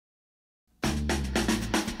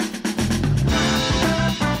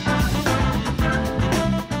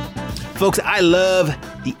Folks, I love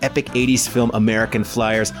the epic 80s film American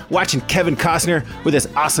Flyers, watching Kevin Costner with his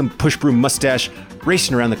awesome push broom mustache,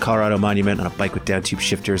 racing around the Colorado Monument on a bike with down tube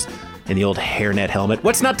shifters and the old hairnet helmet.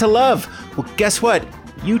 What's not to love? Well, guess what?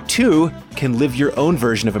 You too can live your own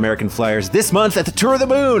version of American Flyers this month at the Tour of the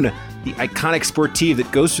Moon, the iconic sportive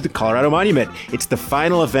that goes through the Colorado Monument. It's the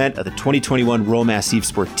final event of the 2021 Roll Massif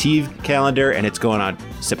Sportive calendar, and it's going on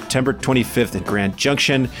September 25th in Grand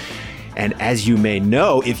Junction. And as you may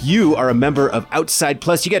know, if you are a member of Outside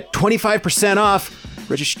Plus, you get 25% off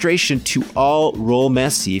registration to all Roll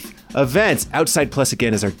Massif events. Outside Plus,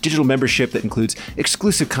 again, is our digital membership that includes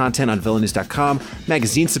exclusive content on VeloNews.com,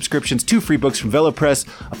 magazine subscriptions, 2 free books from VeloPress,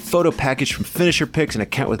 a photo package from Finisher Picks, an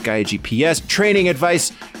account with Gaia GPS, training advice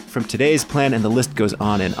from today's plan, and the list goes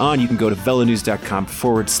on and on. You can go to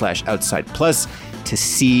VeloNews.com/Outside Plus to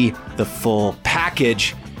see the full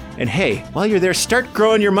package. And hey, while you're there, start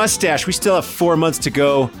growing your mustache. We still have 4 months to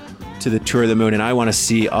go to the Tour of the Moon, and I want to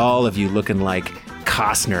see all of you looking like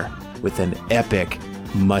Costner with an epic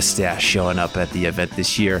mustache showing up at the event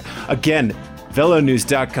this year. Again,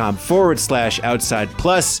 VeloNews.com/Outside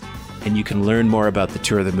Plus, and you can learn more about the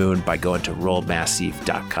Tour of the Moon by going to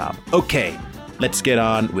RollMassif.com. Okay, let's get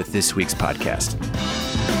on with this week's podcast.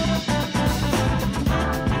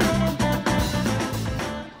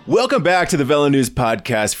 Welcome back to the VeloNews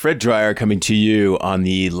podcast. Fred Dreyer coming to you on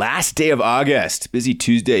the last day of August. Busy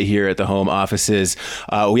Tuesday here at the home offices.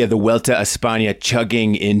 We have the Vuelta a España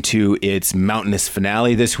chugging into its mountainous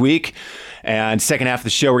finale this week. And second half of the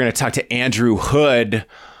show, we're going to talk to Andrew Hood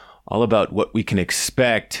all about what we can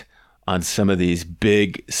expect on some of these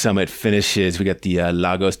big summit finishes. We got the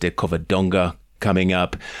Lagos de Covadonga coming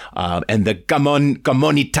up, and the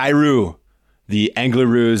Gamonitairu, the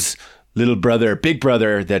Angleroo's little brother, big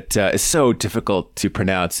brother that is so difficult to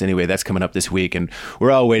pronounce. Anyway, that's coming up this week, and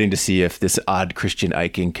we're all waiting to see if this odd Christian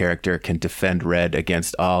Eiking character can defend red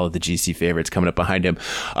against all of the GC favorites coming up behind him.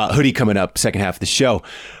 Hoodie coming up second half of the show.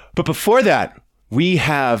 But before that, we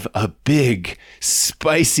have a big,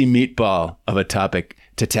 spicy meatball of a topic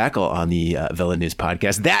to tackle on the VeloNews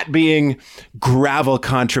podcast, that being gravel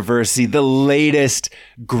controversy, the latest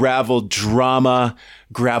gravel drama,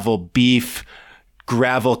 gravel beef,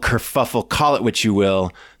 gravel kerfuffle, call it what you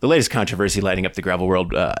will, the latest controversy lighting up the gravel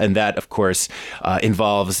world. And that, of course,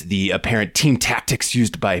 involves the apparent team tactics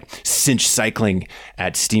used by Cinch Cycling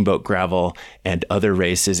at Steamboat Gravel and other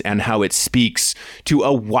races, and how it speaks to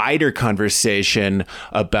a wider conversation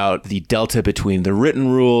about the delta between the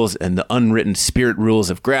written rules and the unwritten spirit rules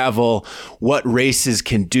of gravel, what races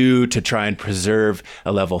can do to try and preserve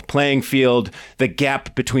a level playing field, the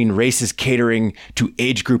gap between races catering to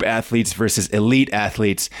age group athletes versus elite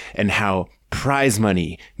athletes, and how prize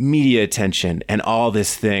money, media attention, and all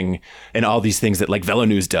these things that like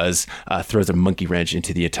VeloNews does throws a monkey wrench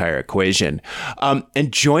into the entire equation.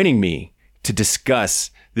 And joining me to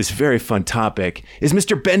discuss this very fun topic is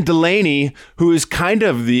Mr. Ben Delaney, who is kind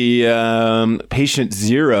of the patient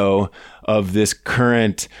zero of this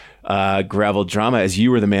current gravel drama, as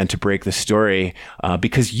you were the man to break the story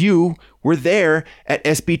because you were there at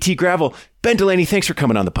SBT Gravel. Ben Delaney, thanks for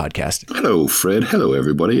coming on the podcast. Hello, Fred. Hello,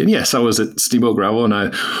 everybody. And yes, I was at Steamboat Gravel, and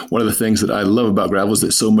one of the things that I love about gravel is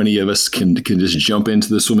that so many of us can just jump into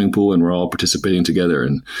the swimming pool, and we're all participating together.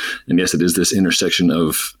 And yes, it is this intersection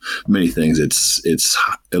of many things. It's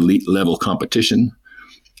elite level competition.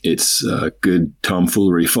 It's good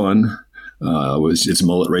tomfoolery fun. It's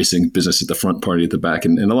mullet racing, business at the front, party at the back,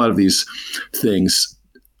 and a lot of these things,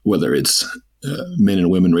 whether it's men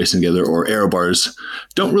and women racing together or aero bars,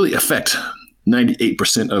 don't really affect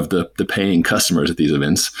 98% of the paying customers at these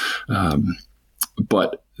events,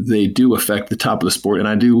 but they do affect the top of the sport. And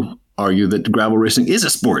I do argue that gravel racing is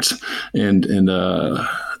a sport, and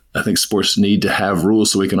I think sports need to have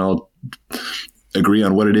rules so we can all agree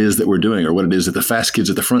on what it is that we're doing, or what it is that the fast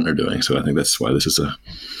kids at the front are doing. So I think that's why this is a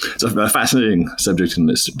fascinating subject, and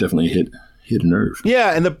it's definitely hit a nerve.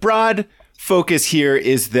 Yeah, and the broad focus here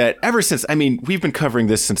is that ever since, we've been covering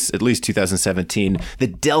this since at least 2017, the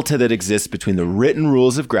delta that exists between the written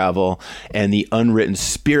rules of gravel and the unwritten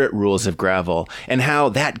spirit rules of gravel, and how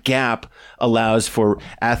that gap allows for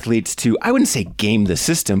athletes to, I wouldn't say game the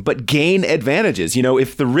system, but gain advantages. You know,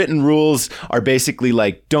 if the written rules are basically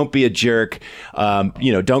like, don't be a jerk,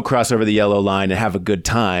 don't cross over the yellow line and have a good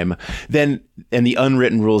time, then, and the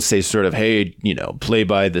unwritten rules say sort of, hey, play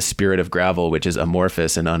by the spirit of gravel, which is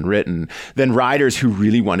amorphous and unwritten, then riders who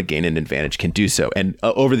really want to gain an advantage can do so. And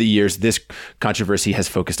over the years, this controversy has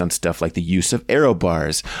focused on stuff like the use of aero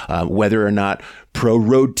bars, whether or not pro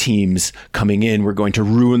road teams coming in were going to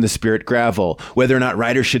ruin the Spirit gravel, whether or not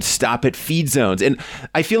riders should stop at feed zones. And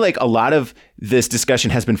I feel like a lot of this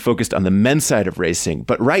discussion has been focused on the men's side of racing,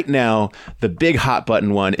 but right now the big hot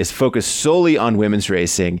button one is focused solely on women's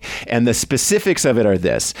racing. And the specifics of it are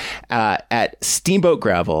this. At Steamboat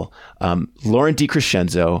Gravel, Lauren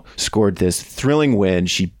DiCrescenzo scored this thrilling win.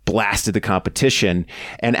 She blasted the competition.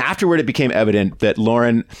 And afterward, it became evident that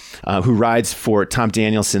Lauren, who rides for Tom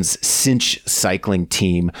Danielson's Cinch cycling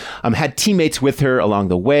team, had teammates with her along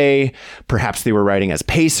the way. Perhaps they were riding as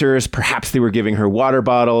pacers. Perhaps they were giving her water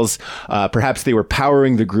bottles. Perhaps they were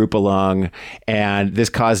powering the group along. And this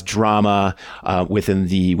caused drama within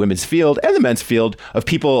the women's field and the men's field of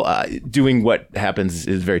people doing what happens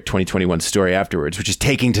is a very 2021 story afterwards, which is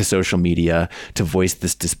taking to social media to voice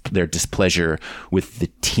their displeasure with the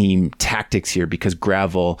team tactics here, because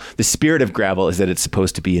gravel, the spirit of gravel is that it's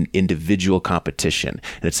supposed to be an individual competition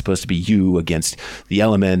and it's supposed to be you against the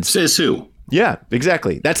elements. Says who? Yeah,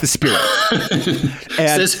 exactly. That's the spirit.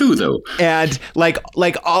 Says who, though? And like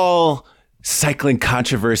all cycling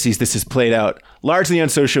controversies, this is played out largely on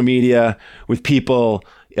social media with people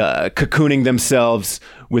cocooning themselves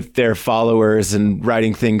with their followers and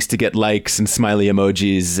writing things to get likes and smiley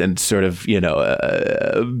emojis and sort of,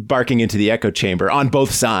 barking into the echo chamber on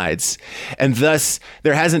both sides. And thus,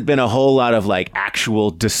 there hasn't been a whole lot of like actual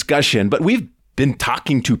discussion, but we've been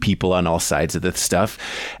talking to people on all sides of this stuff.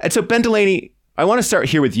 And so, Ben Delaney, I want to start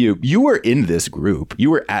here with you. You were in this group. You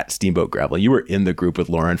were at Steamboat Gravel. You were in the group with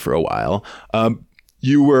Lauren for a while.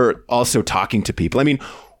 You were also talking to people. I mean,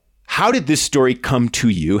 how did this story come to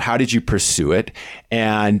you? How did you pursue it?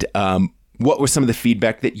 And what was some of the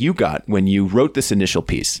feedback that you got when you wrote this initial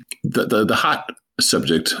piece? The hot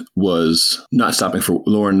subject was not stopping for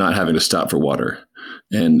Lauren, not having to stop for water.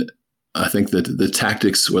 And I think that the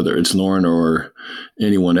tactics, whether it's Lauren or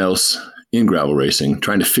anyone else in gravel racing,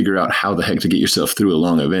 trying to figure out how the heck to get yourself through a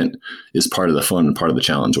long event is part of the fun and part of the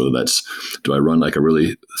challenge. Whether that's, do I run like a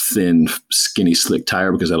really thin, skinny, slick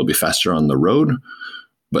tire because that'll be faster on the road,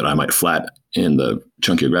 but I might flat in the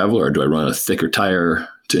chunkier gravel, or do I run a thicker tire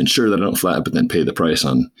to ensure that I don't flat, but then pay the price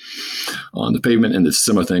on the pavement? And it's a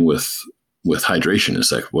similar thing with hydration.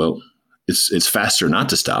 It's like, well, it's faster not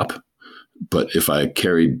to stop, but if I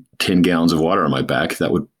carried 10 gallons of water on my back,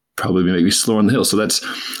 that would probably make me slower on the hill. So I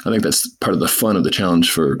think that's part of the fun of the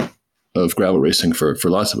challenge of gravel racing for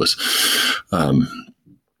lots of us.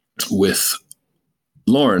 With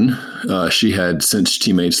Lauren, she had Cinch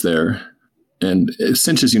teammates there. And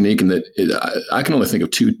Cinch is unique in that I can only think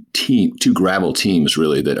of two gravel teams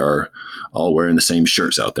really that are all wearing the same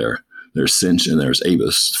shirts out there. There's Cinch and there's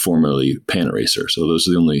Avis, formerly Panaracer. So those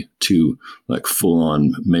are the only two like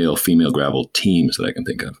full-on male-female gravel teams that I can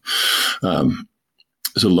think of.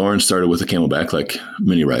 So Lauren started with a Camelback like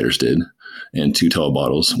many riders did, and 2 tall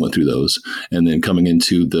bottles, went through those. And then coming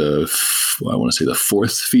into the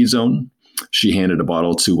fourth feed zone, she handed a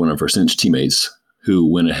bottle to one of her Cinch teammates who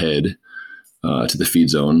went ahead to the feed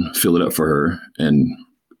zone, filled it up for her, and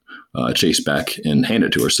chased back and handed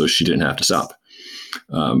it to her so she didn't have to stop.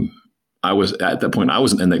 I was at that point, I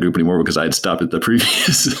wasn't in that group anymore because I had stopped at the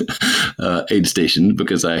previous aid station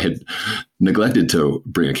because I had neglected to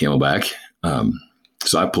bring a Camelback.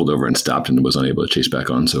 So I pulled over and stopped and was unable to chase back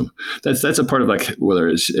on. So that's a part of like, whether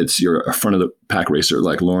it's you're a front of the pack racer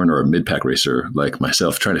like Lauren or a mid pack racer like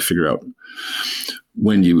myself, trying to figure out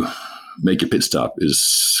when you make your pit stop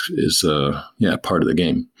is part of the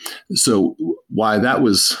game. So why that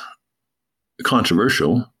was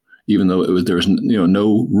controversial, even though there was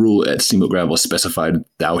no rule at Steamboat Gravel specified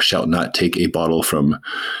thou shalt not take a bottle from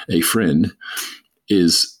a friend,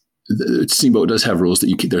 is Steamboat does have rules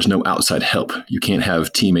that there's no outside help. You can't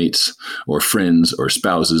have teammates or friends or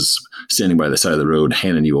spouses standing by the side of the road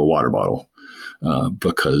handing you a water bottle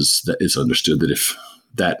because it's understood that if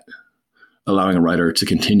that allowing a rider to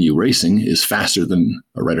continue racing is faster than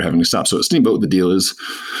a rider having to stop. So at Steamboat, the deal is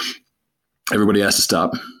everybody has to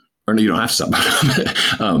stop. Or no, you don't have to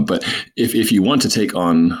stop. But if you want to take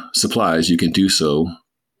on supplies, you can do so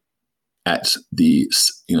at the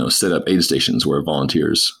set up aid stations where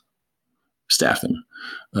volunteers staff them.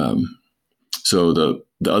 So the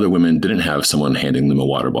other women didn't have someone handing them a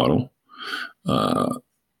water bottle.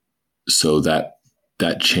 So that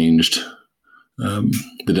changed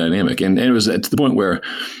the dynamic. And it was at the point where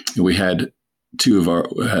we had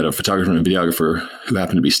had a photographer and a videographer who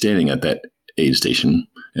happened to be standing at that aid station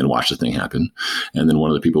and watched the thing happen. And then one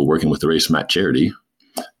of the people working with the race, Matt Charity,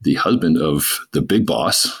 the husband of the big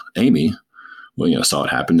boss, Amy, saw it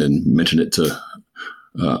happen and mentioned it to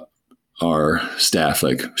our staff,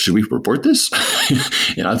 like, should we report this?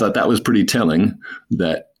 And I thought that was pretty telling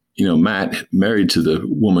that Matt, married to the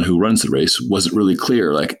woman who runs the race, wasn't really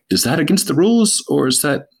clear. Like, is that against the rules or is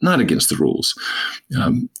that not against the rules?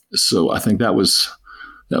 So I think that was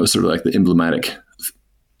sort of like the emblematic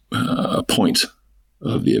point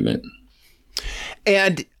of the event.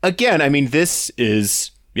 And again, I mean, this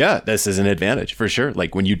is an advantage for sure.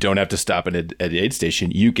 Like when you don't have to stop at the aid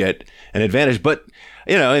station, you get an advantage. But,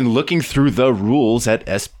 in looking through the rules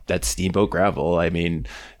at Steamboat Gravel, I mean,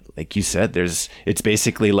 like you said, it's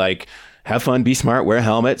basically like have fun, be smart, wear a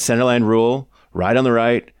helmet, centerline rule, ride on the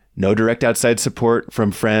right, no direct outside support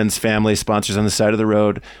from friends, family, sponsors on the side of the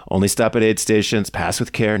road, only stop at aid stations, pass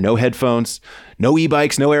with care, no headphones, no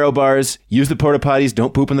e-bikes, no aero bars, use the porta potties,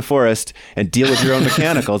 don't poop in the forest, and deal with your own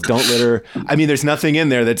mechanicals, don't litter. I mean, there's nothing in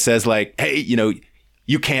there that says like, hey,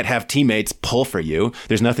 you can't have teammates pull for you.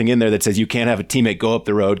 There's nothing in there that says you can't have a teammate go up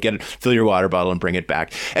the road, fill your water bottle and bring it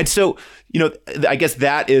back. And so, I guess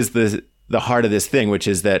that is the heart of this thing, which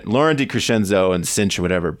is that Lauren DiCrescenzo and Cinch or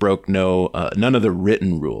whatever broke none of the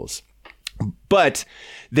written rules. But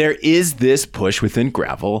there is this push within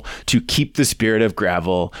gravel to keep the spirit of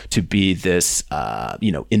gravel to be this,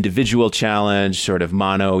 individual challenge, sort of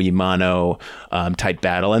mano-a-mano type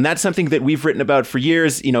battle. And that's something that we've written about for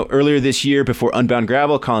years. Earlier this year, before Unbound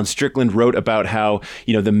Gravel, Colin Strickland wrote about how,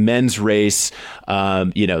 the men's race,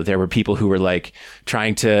 there were people who were like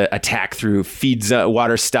trying to attack through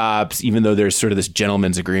water stops, even though there's sort of this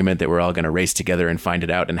gentleman's agreement that we're all going to race together and find it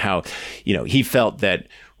out. And how, he felt that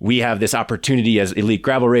we have this opportunity as elite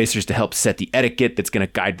gravel racers to help set the etiquette that's going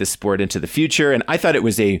to guide the sport into the future. And I thought it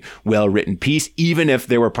was a well-written piece, even if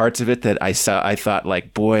there were parts of it that I thought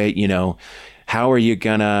like, boy, how are you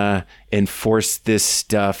going to enforce this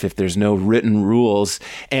stuff if there's no written rules?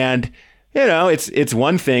 And, it's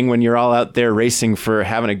one thing when you're all out there racing for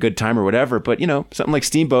having a good time or whatever, but, something like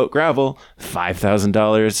Steamboat Gravel,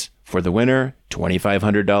 $5,000 for the winner,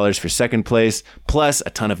 $2,500 for second place, plus a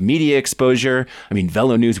ton of media exposure. I mean,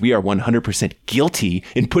 Velo News, we are 100% guilty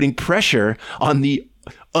in putting pressure on the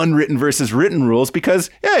unwritten versus written rules because,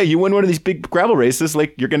 you win one of these big gravel races,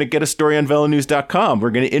 like you're going to get a story on velonews.com. We're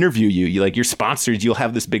going to interview you. You're sponsored. You'll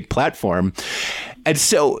have this big platform. And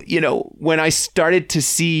so, when I started to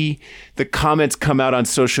see the comments come out on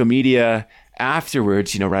social media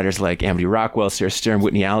afterwards, writers like Amity Rockwell, Sarah Stern,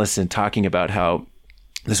 Whitney Allison talking about how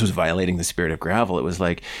this was violating the spirit of gravel. It was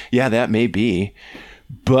like, yeah, that may be,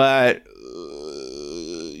 but,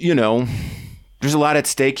 there's a lot at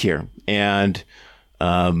stake here. And,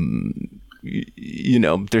 there's,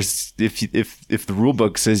 if the rule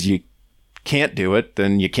book says you can't do it,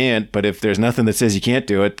 then you can't. But if there's nothing that says you can't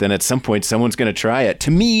do it, then at some point someone's going to try it.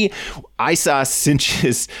 To me, I saw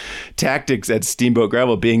Cinch's tactics at Steamboat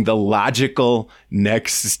Gravel being the logical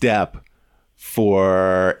next step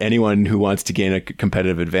for anyone who wants to gain a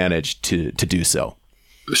competitive advantage to do so.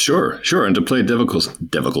 Sure. And to play devil's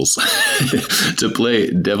to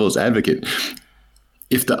play devil's advocate.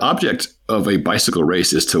 If the object of a bicycle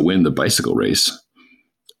race is to win the bicycle race,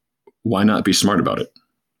 why not be smart about it?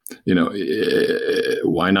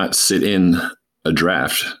 Why not sit in a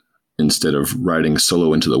draft instead of riding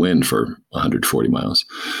solo into the wind for 140 miles?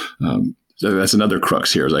 So that's another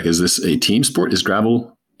crux here. Like, is this a team sport? Is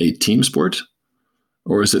gravel a team sport?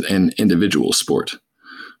 Or is it an individual sport?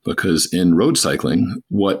 Because in road cycling,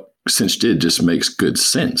 what Cinch did just makes good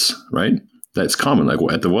sense, right? That's common. Like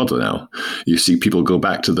at the Vuelta now, you see people go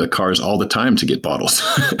back to the cars all the time to get bottles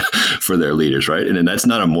for their leaders, right? And that's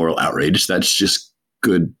not a moral outrage. That's just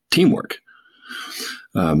good teamwork.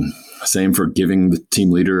 Same for giving the team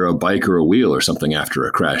leader a bike or a wheel or something after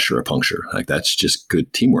a crash or a puncture. Like that's just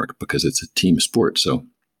good teamwork because it's a team sport. So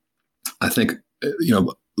I think,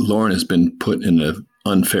 Lauren has been put in an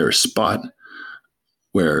unfair spot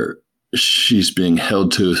where she's being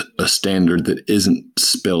held to a standard that isn't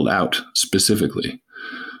spelled out specifically.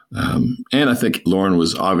 And I think Lauren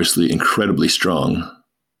was obviously incredibly strong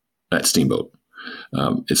at Steamboat.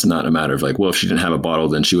 It's not a matter of like, well, if she didn't have a bottle,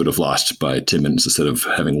 then she would have lost by 10 minutes instead of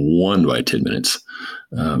having won by 10 minutes.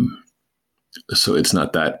 So it's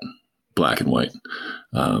not that black and white.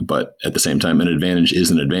 But at the same time, an advantage is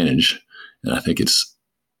an advantage. And I think it's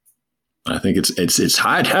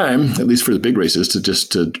high time, at least for the big races, to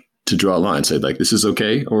just to draw a line, say like, this is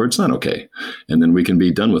okay or it's not okay. And then we can be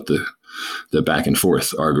done with the back and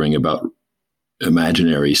forth arguing about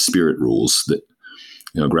imaginary spirit rules that,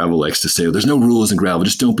 gravel likes to say, there's no rules in gravel,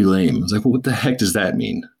 just don't be lame. It's like, well, what the heck does that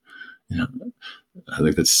mean? I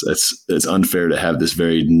think that's unfair to have this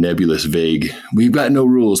very nebulous, vague, we've got no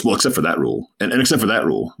rules. Well, except for that rule and except for that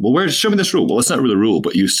rule. Well, show me this rule. Well, it's not really a rule,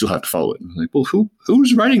 but you still have to follow it. Like, well,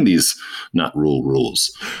 who's writing these not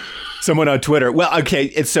rules? Someone on Twitter. Well,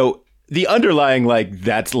 okay. So the underlying, like,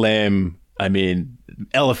 that's lame, I mean,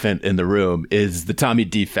 elephant in the room is the Tommy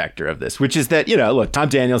D factor of this, which is that, look, Tom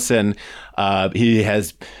Danielson, he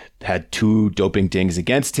has had 2 doping dings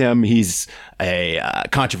against him. He's a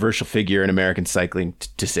controversial figure in American cycling,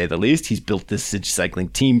 to say the least. He's built this cycling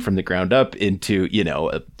team from the ground up into,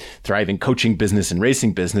 a thriving coaching business and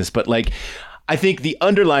racing business. But like, I think the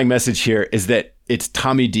underlying message here is that it's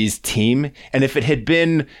Tommy D's team. And if it had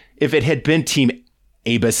been Team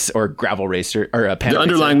Abus or Gravel Racer or a The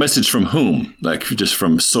underlying message from whom? Like just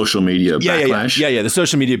from social media backlash? Yeah. The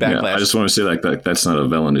social media backlash. Yeah, I just want to say like that's not a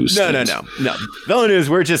VeloNews. No. VeloNews,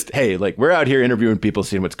 we're just, hey, like we're out here interviewing people,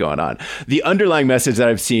 seeing what's going on. The underlying message that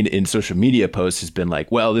I've seen in social media posts has been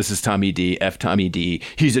like, well, this is Tommy D, F Tommy D.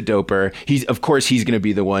 He's a doper. Of course he's going to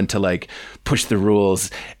be the one to like push the rules.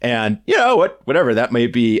 And whatever that may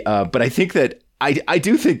be. But I think that I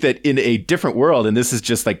do think that in a different world, and this is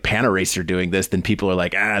just like Panaracer doing this, then people are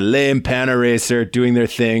like, lame Panaracer doing their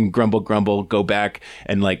thing, grumble, go back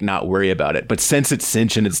and like not worry about it. But since it's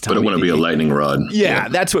Cinch and it's Tommy But it want to be a lightning rod. Yeah,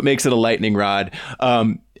 that's what makes it a lightning rod.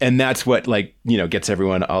 And that's what gets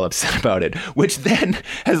everyone all upset about it, which then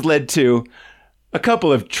has led to a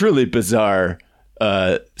couple of truly bizarre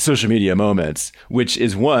social media moments, which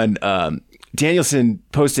is one, Danielson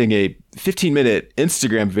posting a 15-minute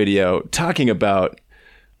Instagram video talking about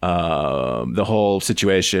the whole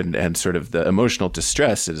situation and sort of the emotional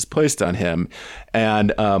distress that is placed on him.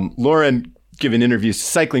 And Lauren giving interviews to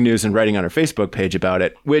Cycling News and writing on her Facebook page about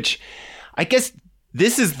it, which I guess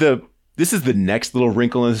this is the next little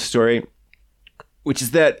wrinkle in the story, which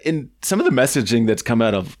is that in some of the messaging that's come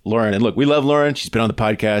out of Lauren, and look, we love Lauren. She's been on the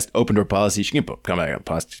podcast, Open Door Policy. She can come out on the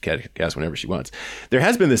podcast whenever she wants. There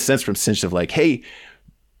has been this sense from Cinch of like, hey,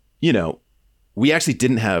 we actually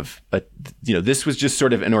didn't have this was just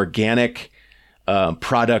sort of an organic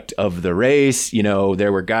product of the race.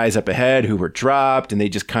 There were guys up ahead who were dropped and they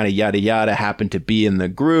just kind of yada yada happened to be in the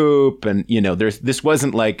group. And, this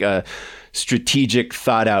wasn't like a strategic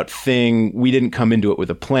thought out thing. We didn't come into it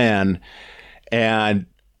with a plan. And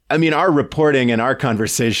I mean, our reporting and our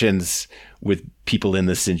conversations with people in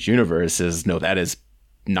the Cinch universe is, no, that is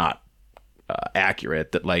not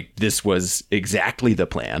accurate. That like, this was exactly the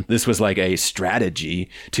plan. This was like a strategy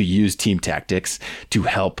to use team tactics to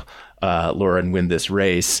help Lauren win this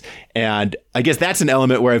race. And I guess that's an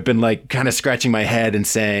element where I've been like kind of scratching my head and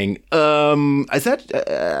saying,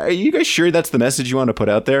 are you guys sure that's the message you want to put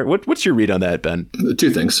out there? What's your read on that, Ben? 2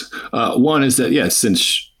 things. One is that,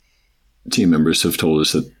 since team members have told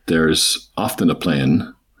us that there's often a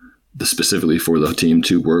plan specifically for the team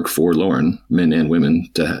to work for Lauren, men and women,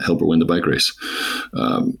 to help her win the bike race.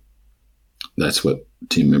 That's what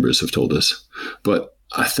team members have told us. But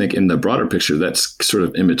I think in the broader picture, that's sort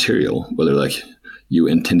of immaterial, whether like you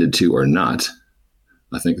intended to or not.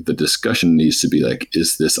 I think the discussion needs to be like,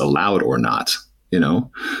 is this allowed or not?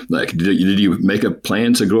 Like, did you make a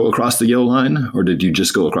plan to go across the yellow line, or did you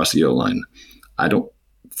just go across the yellow line? I don't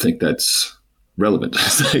think that's relevant.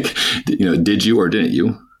 It's like, did you or didn't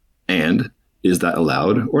you? And is that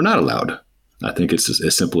allowed or not allowed? I think it's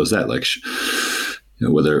as simple as that. Like,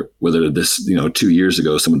 whether this, 2 years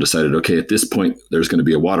ago, someone decided, okay, at this point, there's going to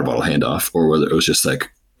be a water bottle handoff, or whether it was just like,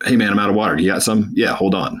 hey man, I'm out of water. You got some? Yeah,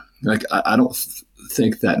 hold on. Like, I don't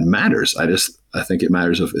think that matters. I think it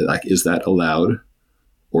matters of like, is that allowed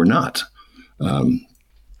or not?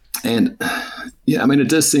 And yeah, I mean, it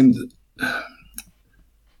does seem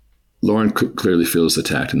Lauren clearly feels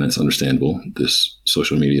attacked, and that's understandable. This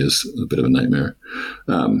social media is a bit of a nightmare.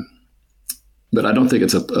 But I don't think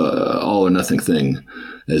it's a all or nothing thing,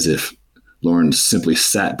 as if Lauren simply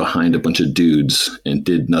sat behind a bunch of dudes and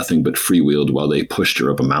did nothing but freewheeled while they pushed her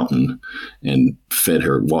up a mountain and fed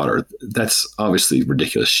her water. That's obviously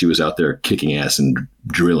ridiculous. She was out there kicking ass and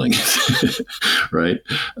drilling, right?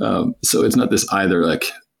 So it's not this either like,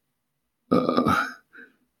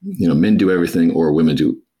 men do everything or women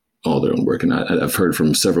do all their own work. And I've heard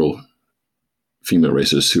from several female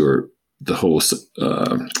racers who are, the whole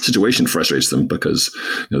situation frustrates them because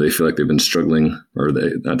they feel like they've been struggling, or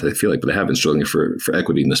they feel like, but they have been struggling for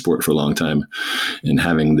equity in the sport for a long time. And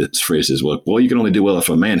having this phrase is, well, you can only do well if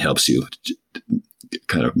a man helps you, it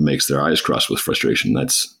kind of makes their eyes cross with frustration.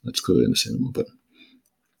 That's clearly understandable. But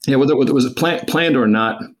yeah, whether it was planned or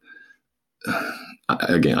not,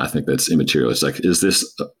 again, I think that's immaterial. It's like, is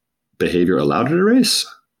this behavior allowed at a race?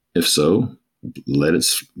 If so, let it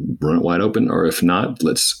run it wide open, or if not,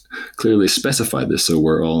 let's clearly specify this so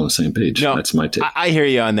we're all on the same page. No, that's my take. I hear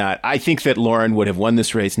you on that. I think that Lauren would have won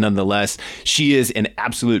this race nonetheless. She is an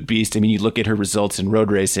absolute beast. I mean, you look at her results in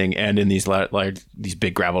road racing and in these these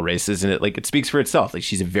big gravel races, and it speaks for itself. Like,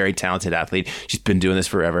 she's a very talented athlete. She's been doing this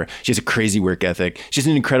forever. She has a crazy work ethic. She has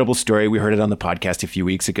an incredible story. We heard it on the podcast a few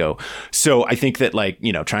weeks ago. So I think that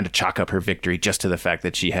trying to chalk up her victory just to the fact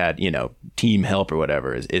that she had, team help or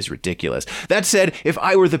whatever is ridiculous. That said, if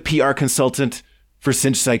I were the PR consultant for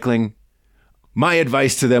Cinch Cycling, my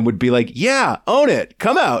advice to them would be yeah, own it.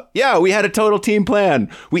 Come out. Yeah, we had a total team plan.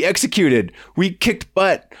 We executed. We kicked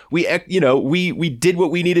butt. We did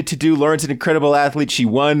what we needed to do. Lauren's an incredible athlete. She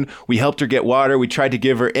won. We helped her get water. We tried to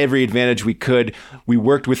give her every advantage we could. We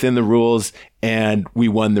worked within the rules and we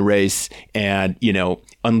won the race. And,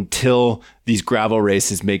 until these gravel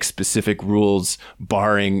races make specific rules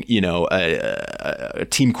barring, a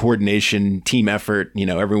team coordination, team effort,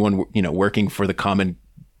 everyone, working for the common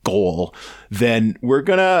goal, then we're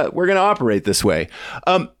gonna operate this way.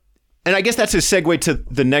 And I guess that's a segue to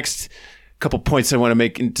the next couple points I want to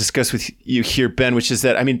make and discuss with you here, Ben, which is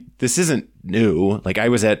that, I mean, this isn't new. I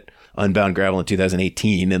was at Unbound Gravel in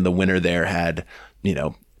 2018, and the winner there had,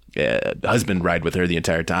 husband ride with her the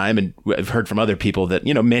entire time. And I've heard from other people that,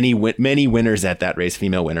 many winners at that race,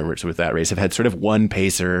 female winners with that race, have had sort of one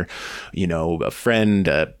pacer, a friend,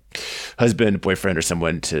 a husband, boyfriend, or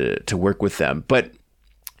someone to work with them. But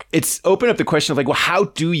it's opened up the question of how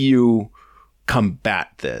do you combat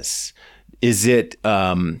this? Is it,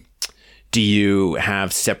 do you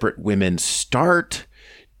have separate women start?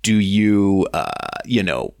 Do you,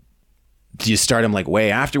 do you start them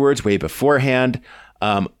way afterwards, way beforehand?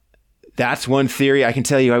 That's one theory. I can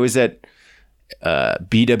tell you, I was at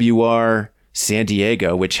BWR San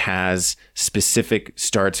Diego, which has specific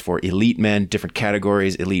starts for elite men, different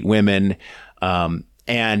categories, elite women.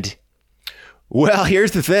 And well,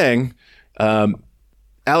 here's the thing.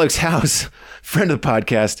 Alex House, friend of the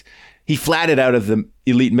podcast, he flatted out of the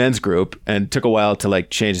elite men's group and took a while to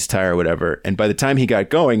change his tire or whatever. And by the time he got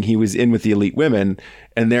going, he was in with the elite women.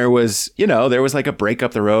 And there was a break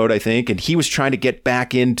up the road, I think. And he was trying to get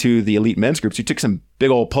back into the elite men's groups. He took some big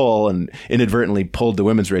old pull and inadvertently pulled the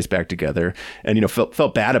women's race back together and,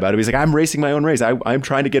 felt bad about it. He's like, I'm racing my own race. I'm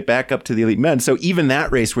trying to get back up to the elite men. So even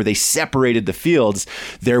that race where they separated the fields,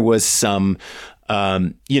 there was some,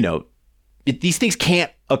 these things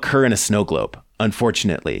can't occur in a snow globe,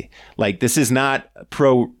 unfortunately. This is not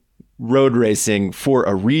pro road racing for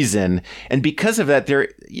a reason. And because of that, there,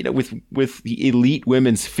 with the elite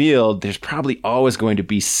women's field, there's probably always going to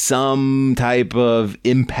be some type of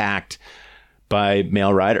impact by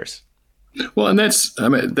male riders. Well, and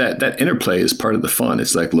that interplay is part of the fun.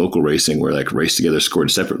 It's like local racing where race together scored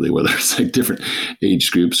separately, whether it's different age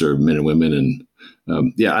groups or men and women.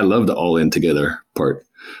 And I love the all in together part.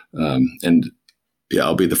 And yeah,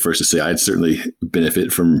 I'll be the first to say I'd certainly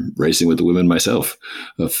benefit from racing with the women myself.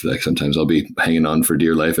 Sometimes I'll be hanging on for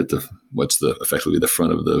dear life at effectively the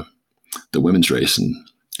front of the women's race.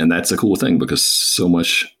 And that's a cool thing because so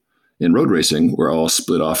much in road racing, we're all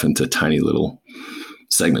split off into tiny little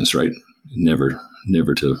segments, right? Never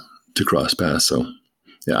to cross paths. So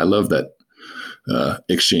yeah, I love that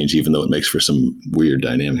exchange, even though it makes for some weird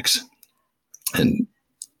dynamics.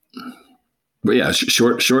 But yeah,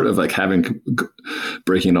 short of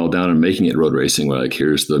breaking it all down and making it road racing, where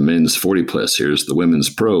here's the men's 40 plus, here's the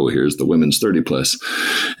women's pro, here's the women's 30 plus.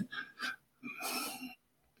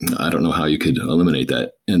 I don't know how you could eliminate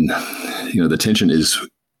that. And, the tension is,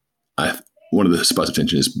 one of the spots of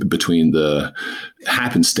tension is between the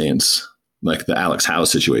happenstance, the Alex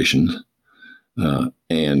House situation,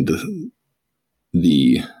 and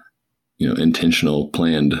the, intentional,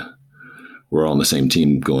 planned, we're all on the same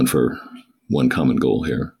team going for one common goal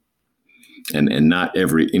here. And not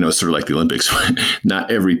every, sort of like the Olympics,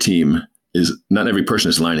 not every person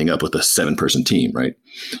is lining up with a 7-person team, right?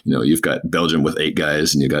 You've got Belgium with 8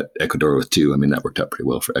 guys and you've got Ecuador with 2. I mean, that worked out pretty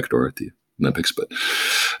well for Ecuador at the Olympics, but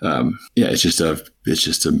it's just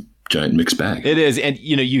a giant mixed bag. It is. And,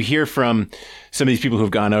 you hear from some of these people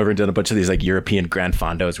who've gone over and done a bunch of these European Grand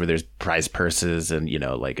Fondos where there's prize purses and,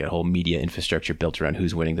 a whole media infrastructure built around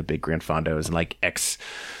who's winning the big Grand Fondos and ex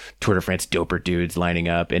Tour de France doper dudes lining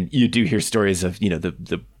up. And you do hear stories of,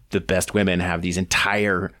 the best women have these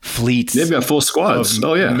entire fleets. They've got full squads.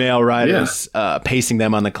 Male riders, pacing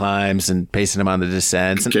them on the climbs and pacing them on the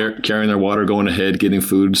descents. Carrying their water, going ahead, getting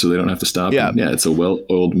food so they don't have to stop. Yeah. It's a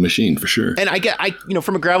well-oiled machine for sure. And I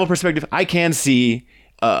from a gravel perspective, I can see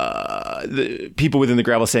the people within the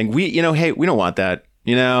gravel saying, hey, we don't want that.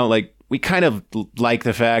 we kind of like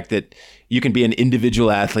the fact that you can be an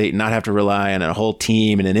individual athlete and not have to rely on a whole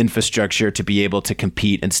team and an infrastructure to be able to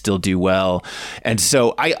compete and still do well. And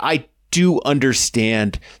so I do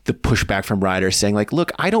understand the pushback from riders saying like,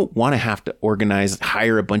 look, I don't want to have to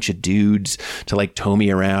hire a bunch of dudes to like tow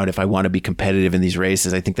me around if I want to be competitive in these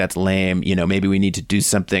races. I think that's lame. You know, maybe we need to do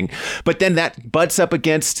something. But then that butts up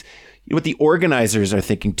against what the organizers are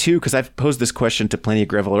thinking too, because I've posed this question to plenty of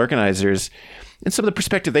gravel organizers, and some of the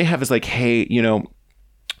perspective they have is like, hey, you know,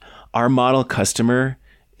 our model customer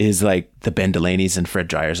is like the Ben Delaney's and Fred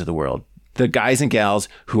Dryers of the world. The guys and gals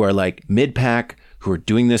who are like mid-pack, who are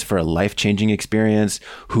doing this for a life-changing experience,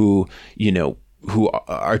 who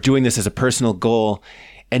are doing this as a personal goal.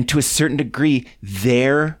 And to a certain degree,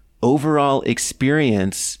 their overall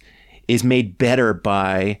experience is made better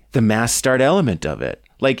by the mass start element of it.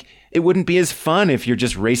 Like, it wouldn't be as fun if you're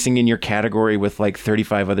just racing in your category with like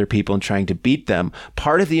 35 other people and trying to beat them.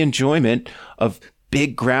 Part of the enjoyment of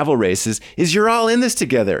big gravel races is you're all in this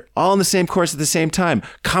together, all in the same course at the same time.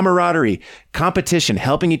 Camaraderie, competition,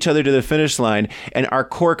 helping each other to the finish line. And our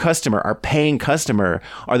core customer, our paying customer,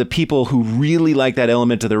 are the people who really like that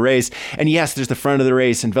element of the race. And yes, there's the front of the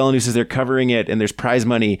race and VeloNews is there covering it and there's prize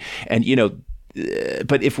money. And, you know,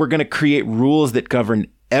 but if we're going to create rules that govern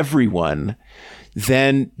everyone,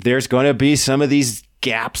 then there's going to be some of these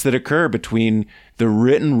gaps that occur between the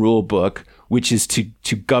written rule book, which is to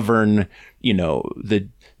govern, you know, the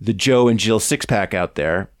Joe and Jill six-pack out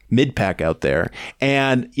there, mid-pack out there,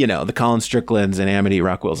 and, you know, the Colin Stricklands and Amity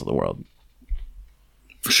Rockwells of the world.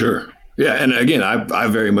 For sure. Yeah. And again, I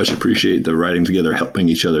very much appreciate the riding together, helping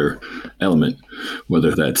each other element,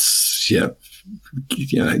 whether that's,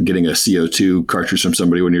 getting a CO2 cartridge from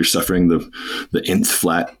somebody when you're suffering the nth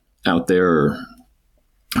flat out there, or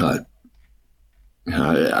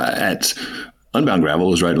at Unbound Gravel, I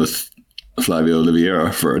was riding with Flavia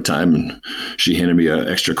Oliveira for a time, and she handed me an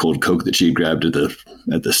extra cold Coke that she grabbed at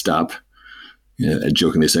the stop,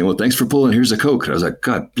 jokingly saying, "Well, thanks for pulling. Here's a Coke." And I was like,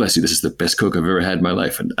 "God bless you. This is the best Coke I've ever had in my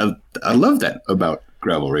life." And I love that about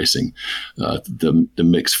gravel racing, the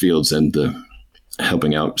mixed fields and the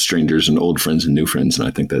helping out strangers and old friends and new friends. And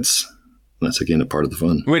I think that's again a part of the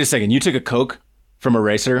fun. Wait a second. You took a Coke from a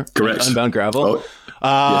racer? Correct. Unbound Gravel? Oh,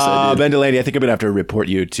 yes, I did. Ben Delaney, I think I'm going to have to report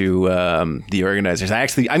you to the organizers. I'm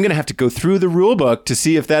going to have to go through the rule book to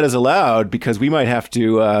see if that is allowed, because we might have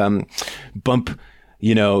to bump,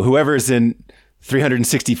 whoever's in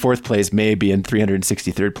 364th place may be in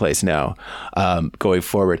 363rd place now going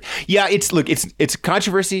forward. Yeah, it's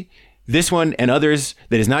controversy. This one and others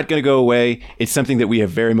that is not going to go away. It's something that we have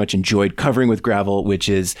very much enjoyed covering with gravel, which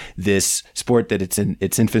is this sport that it's in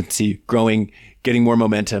its infancy, growing, getting more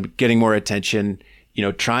momentum, getting more attention,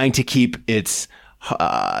 trying to keep its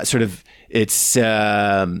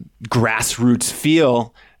grassroots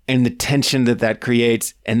feel and the tension that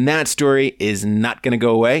creates. And that story is not going to go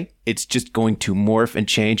away. It's just going to morph and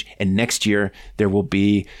change. And next year, there will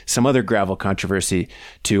be some other gravel controversy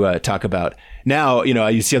to talk about. Now,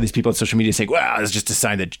 you see all these people on social media saying, wow, it's just a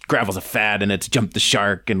sign that gravel's a fad and it's jumped the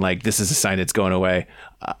shark. And like, this is a sign it's going away.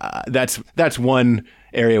 That's one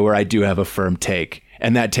area where I do have a firm take.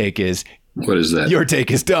 And that take is, what is that? Your take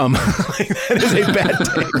is dumb. That is a bad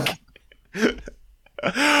take.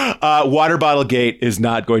 Water bottle gate is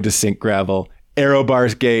not going to sink gravel. Aero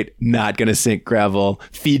bars gate, not going to sink gravel.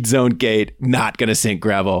 Feed zone gate, not going to sink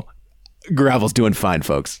gravel. Gravel's doing fine,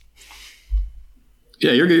 folks.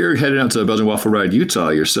 Yeah, you're heading out to Belgian Waffle Ride, Utah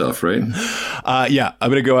yourself, right? Yeah, I'm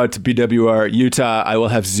going to go out to BWR, Utah. I will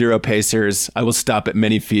have 0 pacers. I will stop at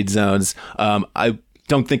many feed zones. I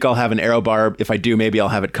don't think I'll have an aero bar. If I do, maybe I'll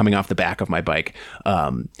have it coming off the back of my bike.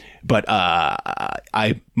 But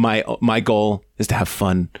my goal is to have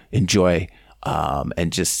fun, enjoy,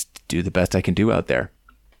 and just do the best I can do out there.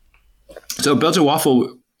 So Belgian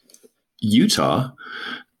Waffle, Utah,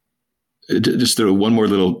 just throw one more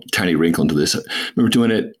little tiny wrinkle into this. I remember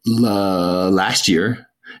doing it last year,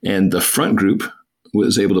 and the front group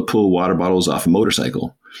was able to pull water bottles off a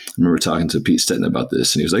motorcycle. I remember talking to Pete Stetton about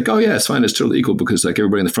this, and he was like, "Oh yeah, it's fine. It's totally equal because like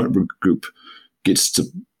everybody in the front group gets to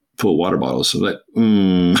pull water bottles." So like,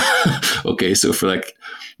 okay, so for like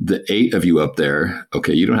the 8 of you up there,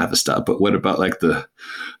 okay, you don't have to stop. But what about like the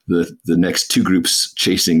next 2 groups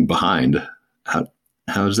chasing behind? How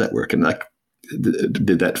does that work? And like,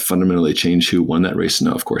 did that fundamentally change who won that race?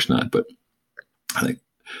 No, of course not. But I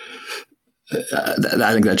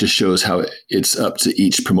think that just shows how it's up to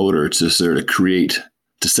each promoter to sort of to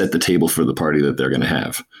set the table for the party that they're going to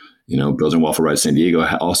have. Belgian Waffle Ride San Diego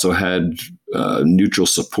also had neutral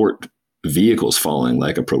support vehicles falling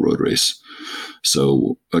like a pro road race.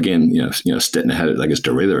 So again, Stettin had it. I guess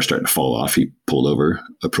derailleur was starting to fall off. He pulled over.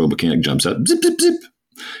 A pro mechanic jumps up. Zip, zip, zip.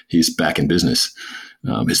 He's back in business.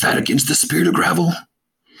 Is that against the spirit of gravel?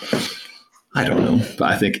 I don't know, but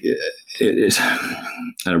I think it is.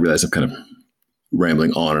 I realize I'm kind of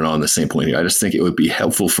rambling on and on the same point here. I just think it would be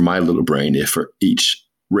helpful for my little brain if for each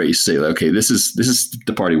race say, okay, this is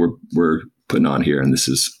the party we're putting on here, and this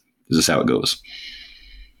is how it goes.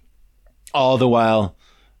 All the while,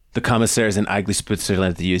 the commissaires in Aigle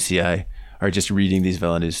Switzerland at the UCI are just reading these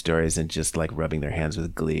Villeneuve stories and just like rubbing their hands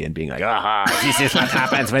with glee and being like, aha, this is what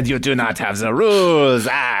happens when you do not have the rules.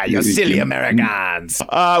 You silly Americans.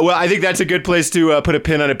 Well, I think that's a good place to put a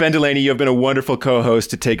pin on it. Ben Delaney, you have been a wonderful co-host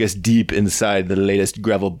to take us deep inside the latest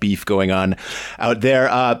gravel beef going on out there.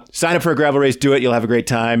 Sign up for a gravel race, do it. You'll have a great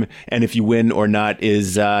time. And if you win or not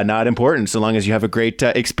is not important, so long as you have a great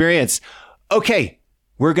experience. Okay,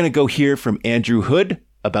 we're going to go hear from Andrew Hood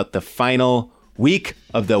about the final week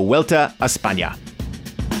of the Vuelta a España.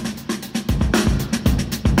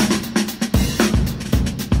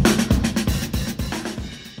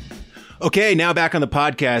 Okay, now back on the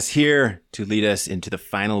podcast here to lead us into the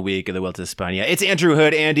final week of the Vuelta a España. It's Andrew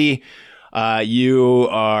Hood. Andy, you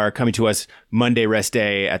are coming to us Monday rest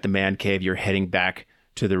day at the Man Cave. You're heading back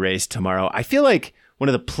to the race tomorrow. I feel like one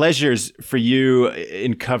of the pleasures for you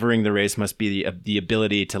in covering the race must be the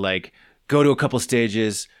ability to like go to a couple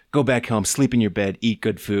stages, go back home, sleep in your bed, eat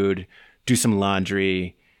good food, do some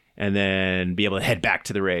laundry, and then be able to head back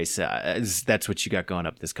to the race. That's what you got going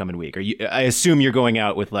up this coming week. I assume you're going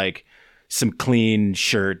out with like some clean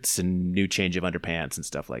shirts and new change of underpants and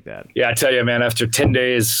stuff like that. Yeah, I tell you, man, after 10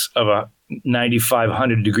 days of a 95,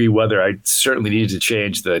 100 degree weather, I certainly needed to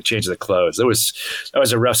change the clothes. That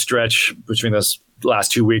was a rough stretch between those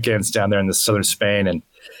last 2 weekends down there in the southern Spain. And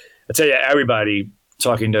I tell you, everybody,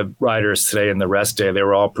 talking to riders today in the rest day, they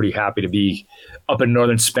were all pretty happy to be up in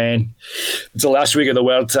northern Spain. It's the last week of the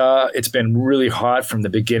Vuelta. It's been really hot from the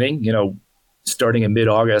beginning. Starting in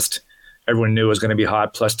mid-August, everyone knew it was going to be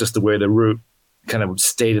hot. Plus, just the way the route kind of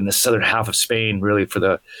stayed in the southern half of Spain, really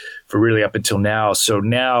for really up until now. So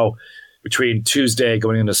now, between Tuesday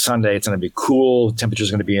going into Sunday, it's going to be cool. Temperature's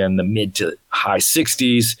going to be in the mid to high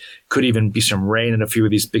 60s. Could even be some rain in a few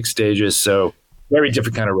of these big stages. So very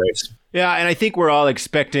different kind of race. Yeah, and I think we're all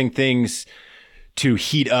expecting things to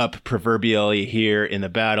heat up proverbially here in the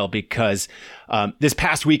battle because this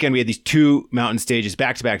past weekend we had these two mountain stages,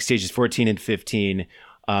 back-to-back stages 14 and 15,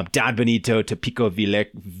 Don Benito to Pico Villuc,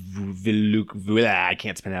 I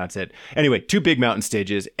can't pronounce it. Anyway, two big mountain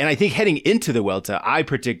stages. And I think heading into the Vuelta, I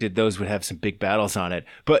predicted those would have some big battles on it.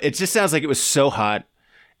 But it just sounds like it was so hot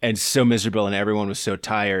and so miserable and everyone was so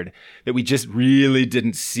tired that we just really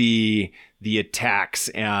didn't see the attacks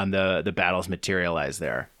and the battles materialize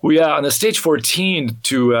there. Well, yeah, on the stage 14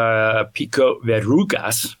 to Pico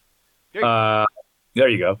Verrugas, there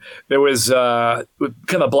you go. There was kind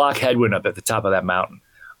of a block headwind up at the top of that mountain.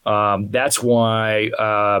 That's why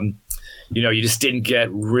you just didn't get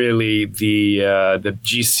really the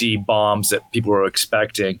GC bombs that people were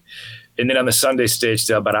expecting. And then on the Sunday stage,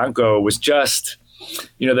 Del Barranco was just,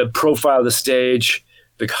 the profile of the stage,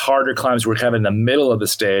 the harder climbs were kind of in the middle of the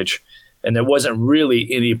stage. And there wasn't really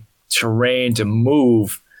any terrain to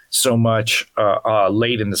move so much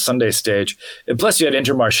late in the Sunday stage. And plus you had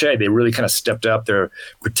Intermarché. They really kind of stepped up. They're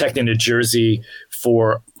protecting the jersey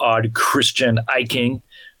for Odd Christian Eiking,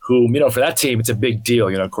 who, for that team, it's a big deal.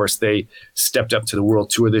 Of course, they stepped up to the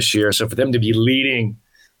World Tour this year. So for them to be leading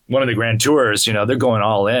one of the Grand Tours, they're going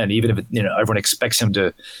all in, even if, everyone expects him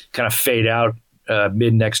to kind of fade out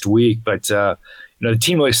mid next week. But, the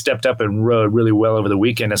team really stepped up and rode really well over the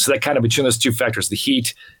weekend. And so that kind of between those two factors, the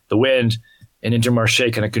heat, the wind, and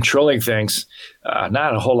Intermarché kind of controlling things,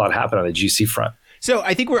 not a whole lot happened on the GC front. So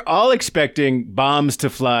I think we're all expecting bombs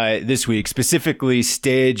to fly this week, specifically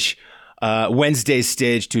Wednesday's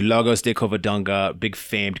stage to Lagos de Covadonga, big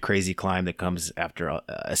famed crazy climb that comes after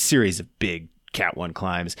a series of big Cat 1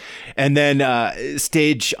 climbs. And then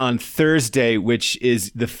stage on Thursday, which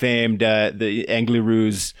is the famed, the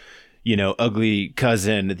Angliru's, ugly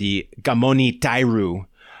cousin, the Gamoni Tairu.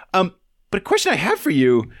 But a question I have for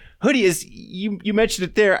you, Hoodie, is you mentioned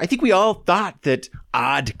it there. I think we all thought that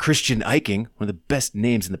Odd Christian Eiking, one of the best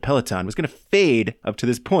names in the peloton, was going to fade up to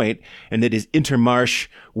this point, and that his Intermarché,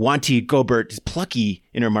 Wanty Gobert, his plucky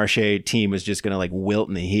Intermarché team was just going to like wilt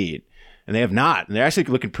in the heat. And they have not. And they're actually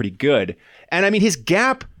looking pretty good. And I mean, his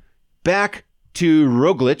gap back to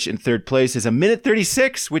Roglic in third place is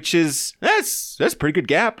 1:36, which is, that's a pretty good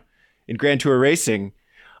gap in Grand Tour racing.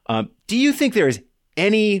 Do you think there is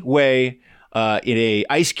any way in a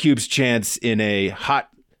Ice Cube's chance in a hot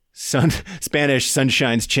Spanish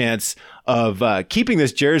Sunshine's chance of keeping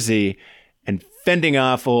this jersey and fending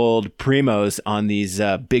off old Primos on these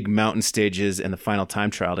big mountain stages in the final time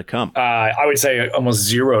trial to come? I would say almost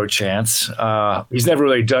zero chance. He's never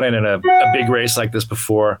really done it in a big race like this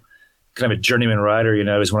before. Kind of a journeyman rider,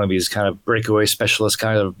 he's one of these kind of breakaway specialist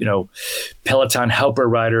kind of, Peloton helper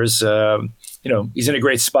riders. He's in a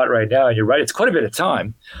great spot right now. And you're right, it's quite a bit of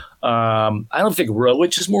time. I don't think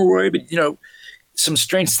Roglic is more worried, but, some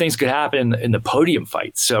strange things could happen in the podium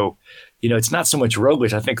fight. So, it's not so much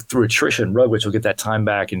Roglic. I think through attrition, Roglic will get that time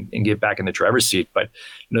back and get back in the driver's seat. But,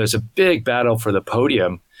 there's a big battle for the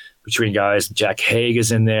podium between guys. Jack Haig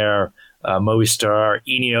is in there. Movistar,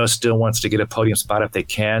 Ineos still wants to get a podium spot if they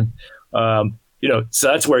can. So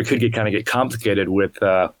that's where it could get complicated with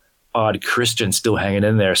Odd Christian still hanging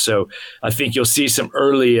in there. So I think you'll see some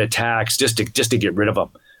early attacks just to get rid of him.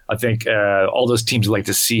 I think all those teams would like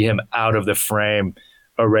to see him out of the frame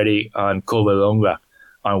already on Covadonga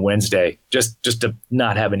on Wednesday, just to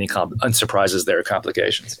not have any unsurprises there or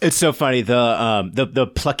complications. It's so funny.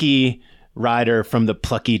 The plucky rider from the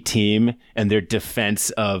plucky team and their defense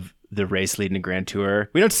of the race leading the Grand Tour.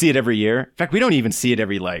 We don't see it every year. In fact, we don't even see it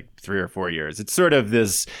every 3 or 4 years. It's sort of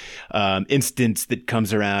this instance that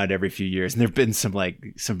comes around every few years. And there've been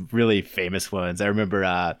some really famous ones. I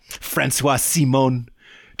remember Francois Simon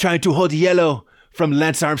trying to hold yellow from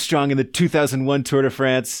Lance Armstrong in the 2001 Tour de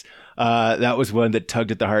France. That was one that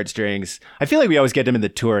tugged at the heartstrings. I feel like we always get him in the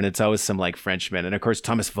Tour, and it's always some Frenchman. And of course,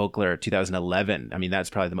 Thomas Voeckler, 2011. I mean, that's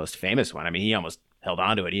probably the most famous one. I mean, he almost held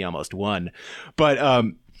on to it. He almost won. But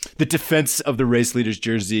the defense of the race leader's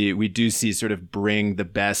jersey, we do see sort of bring the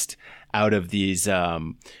best out of these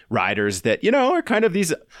riders that, are kind of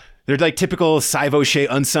these. They're like typical Saivoshe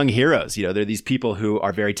unsung heroes. They're these people who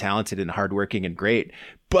are very talented and hardworking and great,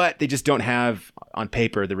 but they just don't have on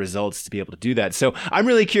paper the results to be able to do that. So I'm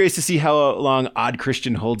really curious to see how long Odd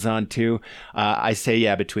Christian holds on to. I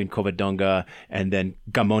say, between Covadonga and then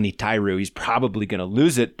Gamoni Tairu, he's probably going to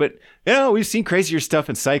lose it. But, we've seen crazier stuff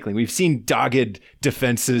in cycling. We've seen dogged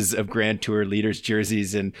defenses of Grand Tour leaders'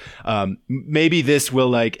 jerseys. And maybe this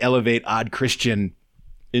will elevate Odd Christian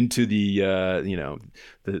into the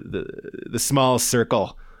small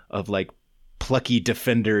circle of plucky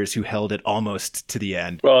defenders who held it almost to the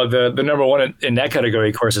end. Well, the number one in that category,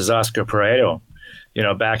 of course, is Oscar Pereiro.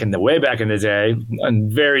 Back in the day, in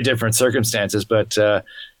very different circumstances, but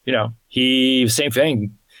he same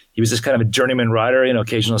thing. He was just kind of a journeyman rider,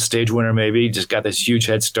 occasional stage winner maybe. Just got this huge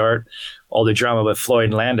head start. All the drama with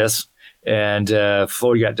Floyd Landis, and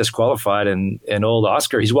Floyd got disqualified, and old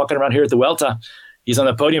Oscar, he's walking around here at the Vuelta. He's on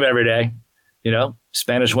the podium every day,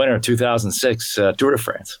 Spanish winner of 2006 Tour de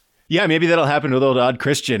France. Yeah, maybe that'll happen with old Odd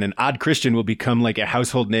Christian, and Odd Christian will become a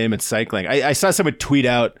household name in cycling. I saw someone tweet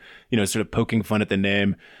out, sort of poking fun at the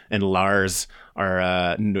name, and Lars,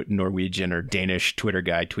 our Norwegian or Danish Twitter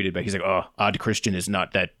guy, tweeted back. He's like, "Oh, Odd Christian is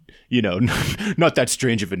not that, not that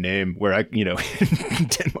strange of a name." Where in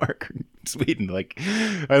Denmark, Sweden,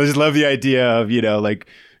 I just love the idea of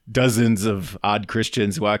dozens of Odd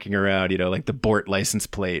Christians walking around, the Bort license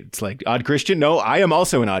plate. It's like, Odd Christian? No, I am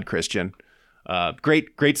also an Odd Christian.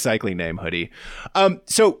 Great cycling name, Hoodie.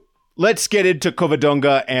 So let's get into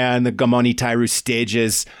Covadonga and the Gamoni Tairu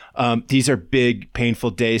stages. These are big, painful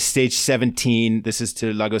days. Stage 17, this is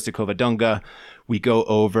to Lagos de Covadonga. We go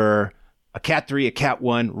over a Cat 3, a Cat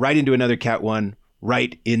 1, right into another Cat 1,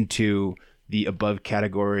 right into the above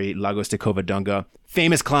category Lagos de Covadonga.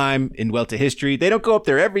 Famous climb in Vuelta history. They don't go up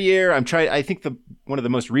there every year. I think one of the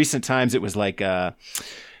most recent times it was Nairo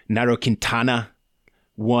Quintana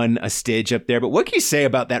won a stage up there. But what can you say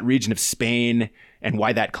about that region of Spain and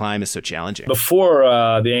why that climb is so challenging? Before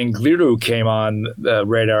the Angliru came on the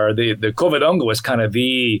radar, the Covadonga was kind of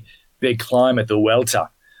the big climb at the Vuelta.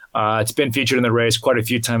 It's been featured in the race quite a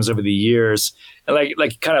few times over the years. And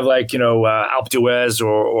Alpe d'Huez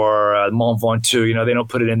or Mont Ventoux, they don't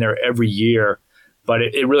put it in there every year. But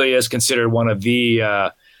it really is considered one of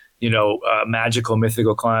the, magical,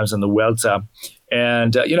 mythical climbs in the Vuelta.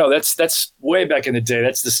 And, that's way back in the day.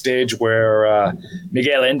 That's the stage where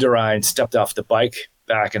Miguel Indurain stepped off the bike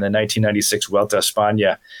back in the 1996 Vuelta a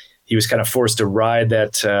España. He was kind of forced to ride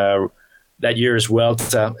that year's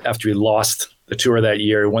Vuelta after he lost the Tour that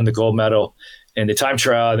year. He won the gold medal in the time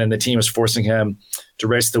trial, and then the team was forcing him to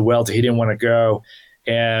race the Vuelta. He didn't want to go.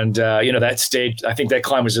 And, that stage, I think that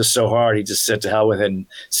climb was just so hard. He just said to hell with it and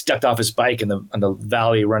stepped off his bike in the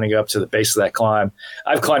valley running up to the base of that climb.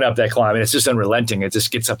 I've climbed up that climb, and it's just unrelenting. It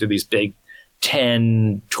just gets up to these big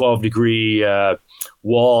 10, 12 degree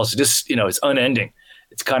walls. It's unending.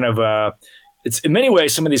 It's kind of, it's in many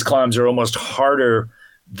ways, some of these climbs are almost harder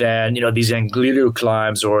than, these Angliru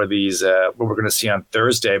climbs or these, what we're going to see on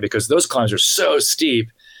Thursday, because those climbs are so steep.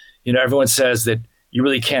 Everyone says that you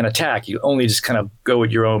really can't attack. You only just kind of go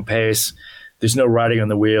at your own pace. There's no riding on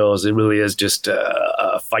the wheels. It really is just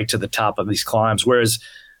a fight to the top of these climbs. Whereas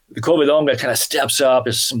the Covadonga kind of steps up.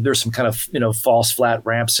 There's some kind of, false flat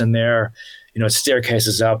ramps in there,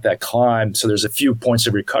 staircases up that climb. So there's a few points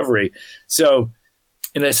of recovery. So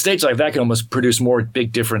in a stage like that can almost produce more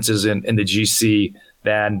big differences in the GC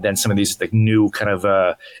than some of these like new kind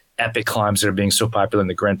of epic climbs that are being so popular in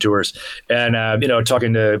the Grand Tours. And,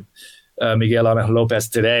 talking to Miguel Angel Lopez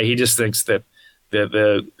today, he just thinks that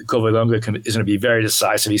the Covadonga is going to be very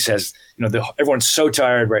decisive. He says, everyone's so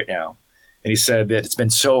tired right now. And he said that it's been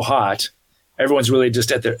so hot. Everyone's really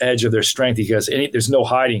just at the edge of their strength. He goes, there's no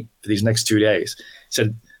hiding for these next 2 days. He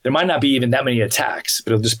said, there might not be even that many attacks,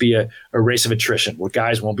 but it'll just be a race of attrition where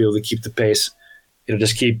guys won't be able to keep the pace. It'll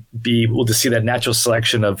just be able to see that natural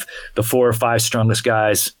selection of the 4 or 5 strongest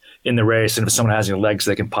guys in the race. And if someone has any legs,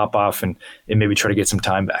 they can pop off and maybe try to get some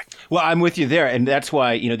time back. Well, I'm with you there. And that's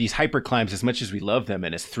why, these hyper climbs, as much as we love them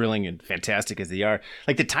and as thrilling and fantastic as they are,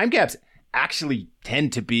 like the time gaps actually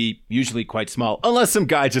tend to be usually quite small, unless some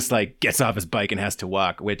guy just like gets off his bike and has to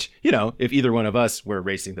walk, which, if either one of us were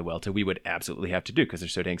racing the Vuelta, we would absolutely have to do because they're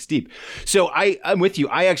so dang steep. So I'm with you.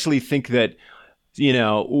 I actually think that,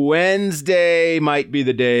 Wednesday might be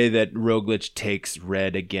the day that Roglic takes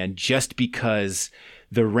red again, just because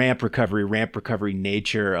the ramp recovery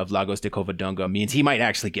nature of Lagos de Covadonga means he might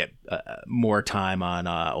actually get more time on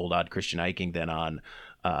Old Odd Christian Eiking than on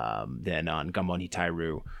Gamon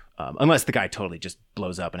Hitairu. Unless the guy totally just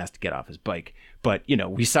blows up and has to get off his bike. But,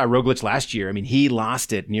 we saw Roglic last year. I mean, he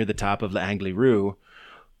lost it near the top of the Angliru,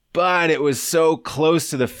 but it was so close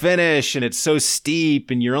to the finish and it's so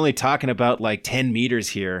steep and you're only talking about like 10 meters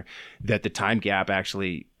here that the time gap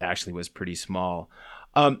actually was pretty small.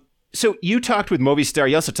 So you talked with Movistar.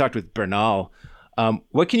 You also talked with Bernal.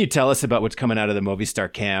 What can you tell us about what's coming out of the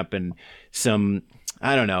Movistar camp and some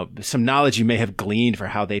knowledge you may have gleaned for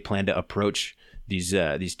how they plan to approach these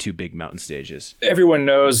 2 big mountain stages? Everyone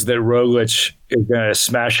knows that Roglic is going to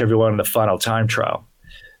smash everyone in the final time trial.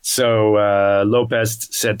 So Lopez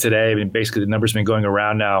said today, basically the number's been going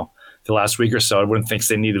around now the last week or so. Everyone thinks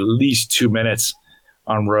they need at least 2 minutes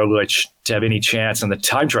on Roglic to have any chance on the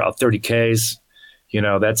time trial, 30 Ks.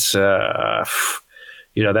 That's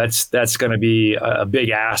going to be a big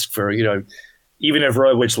ask for, even if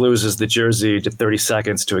Roglic loses the jersey to 30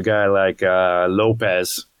 seconds to a guy like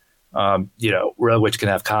Lopez, Roglic can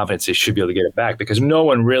have confidence he should be able to get it back because no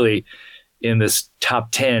one really in this top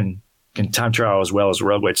 10 can time trial as well as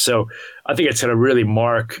Roglic. So I think it's going to really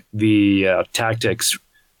mark the tactics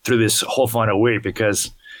through this whole final week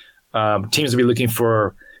because teams will be looking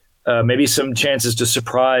for maybe some chances to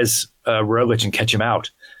surprise Roglic and catch him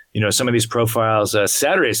out. Some of these profiles,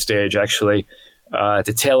 Saturday stage actually, at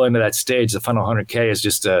the tail end of that stage, the final 100K is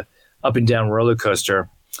just a up and down roller coaster.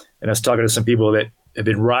 And I was talking to some people that have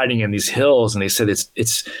been riding in these hills, and they said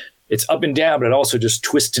it's up and down, but it also just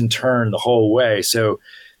twists and turns the whole way. So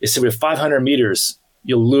they said with 500 meters,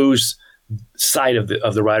 you'll lose sight of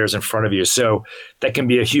the riders in front of you. So that can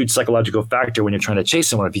be a huge psychological factor when you're trying to chase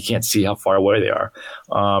someone if you can't see how far away they are.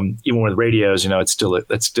 Even with radios,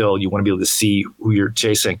 it's still you want to be able to see who you're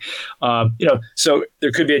chasing. So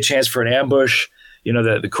there could be a chance for an ambush.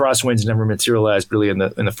 The crosswinds never materialized really in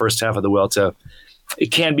the first half of the Vuelta. It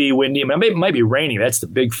can be windy. It might be raining. That's the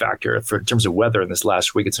big factor in terms of weather in this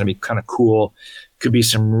last week. It's going to be kind of cool. Could be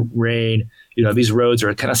some rain. These roads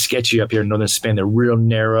are kind of sketchy up here in northern Spain. They're real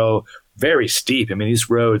narrow, very steep. These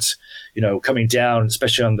roads, coming down,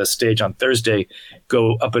 especially on the stage on Thursday,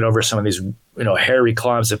 go up and over some of these, hairy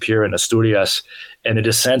climbs up here in Asturias. And the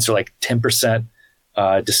descents are like 10%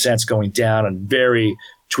 descents going down and very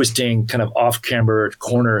twisting, kind of off-camber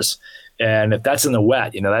corners. And if that's in the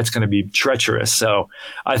wet, that's going to be treacherous. So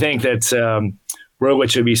I think that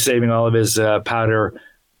Roglic should be saving all of his powder,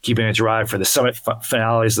 keeping it dry for the summit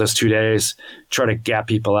finales those 2 days, try to gap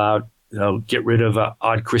people out, get rid of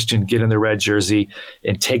Odd Christian, get in the red jersey,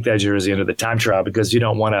 and take that jersey into the time trial because you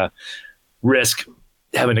don't want to risk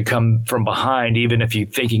having to come from behind, even if you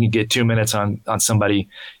think you can get 2 minutes on somebody.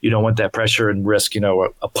 You don't want that pressure and risk,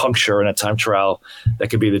 a puncture in a time trial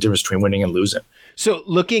that could be the difference between winning and losing. So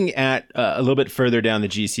looking at a little bit further down the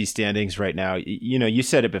GC standings right now, you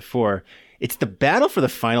said it before, it's the battle for the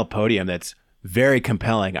final podium that's very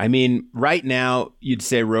compelling. Right now you'd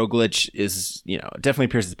say Roglic is, definitely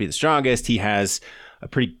appears to be the strongest. He has a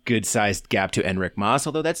pretty good sized gap to Enric Mas,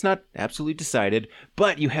 although that's not absolutely decided.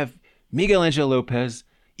 But you have Miguel Angel Lopez,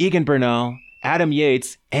 Egan Bernal, Adam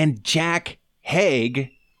Yates, and Jack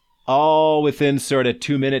Haig all within sort of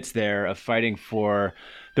 2 minutes there of fighting for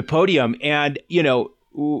the podium. And,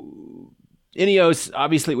 Ineos,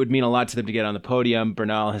 obviously it would mean a lot to them to get on the podium.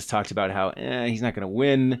 Bernal has talked about how he's not going to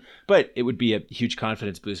win, but it would be a huge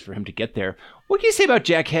confidence boost for him to get there. What can you say about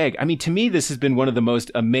Jack Haig? I mean, to me, this has been one of the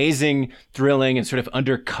most amazing, thrilling, and sort of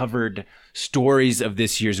undercovered stories of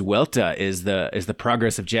this year's Vuelta is the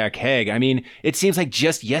progress of Jack Haig. I mean, it seems like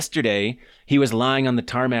just yesterday he was lying on the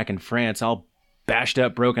tarmac in France, all bashed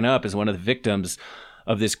up, broken up as one of the victims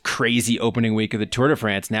of this crazy opening week of the Tour de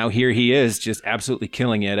France. Now here he is, just absolutely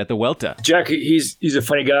killing it at the Vuelta. Jack, he's a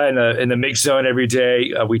funny guy in the mix zone every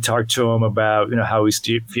day. We talked to him about how he's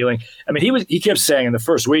feeling. I mean, he kept saying in the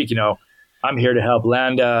first week, I'm here to help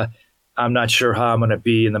Landa. I'm not sure how I'm going to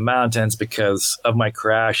be in the mountains because of my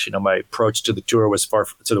crash. My approach to the Tour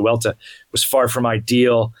to the Vuelta was far from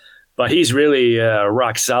ideal. But he's really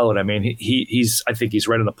rock solid. I mean, I think he's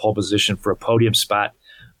right in the pole position for a podium spot.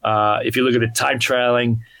 If you look at the time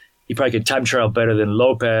trialing, he probably could time trial better than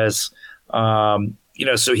Lopez.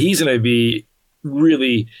 So he's going to be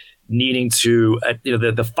really needing to,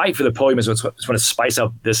 the fight for the podium is what's going to spice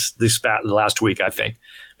up this spat last week, I think,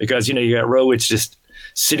 because, you got Roglic just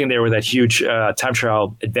sitting there with that huge time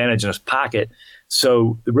trial advantage in his pocket.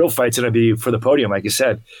 So the real fight's going to be for the podium, like you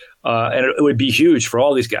said. And it would be huge for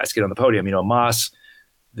all these guys to get on the podium. Mas,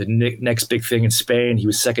 the next big thing in Spain, he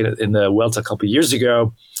was second in the Vuelta a couple of years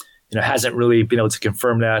ago. Hasn't really been able to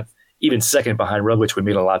confirm that. Even second behind Roglic would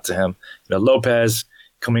mean a lot to him. Lopez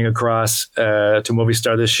coming across to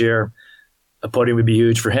Movistar this year, a podium would be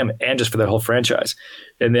huge for him and just for that whole franchise.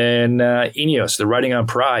 And then Ineos, they're riding on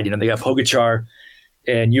pride. They got Pogačar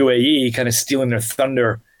and UAE kind of stealing their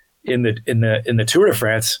thunder in the Tour de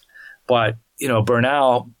France. But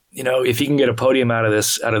Bernal, if he can get a podium out of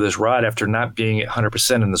this ride after not being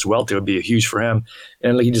 100% in this Vuelta, it would be huge for him.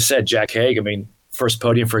 And like you just said, Jack Haig, I mean, first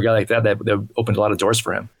podium for a guy like that opened a lot of doors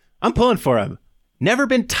for him. I'm pulling for him. Never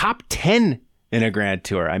been top 10 in a Grand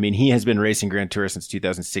Tour. I mean, he has been racing Grand Tour since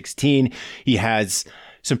 2016. He has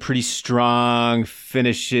some pretty strong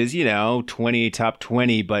finishes, 20, top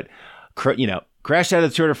 20, but, crashed out of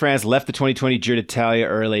the Tour de France, left the 2020 Giro d'Italia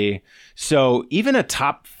early. So even a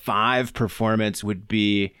top 5 performance would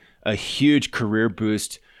be a huge career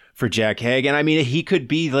boost for Jack Haig. And I mean, he could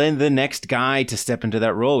be the next guy to step into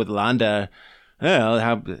that role with Landa.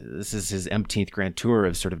 This is his umpteenth Grand Tour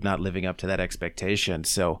of sort of not living up to that expectation.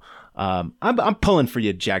 So I'm pulling for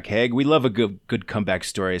you, Jack Haig. We love a good comeback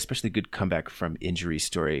story, especially a good comeback from injury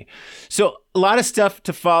story. So a lot of stuff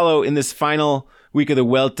to follow in this final week of the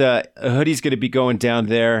Vuelta. Hoodie's going to be going down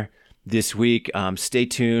there this week. Stay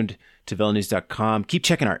tuned to VeloNews.com. Keep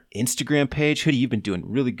checking our Instagram page. Hoodie, you've been doing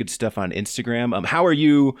really good stuff on Instagram. How are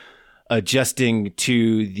you adjusting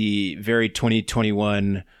to the very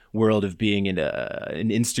 2021 world of being an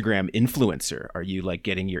Instagram influencer? Are you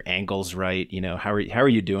getting your angles right? How are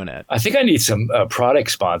you doing it? I think I need some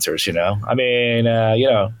product sponsors. I mean,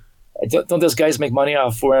 don't those guys make money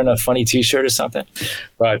off wearing a funny T-shirt or something?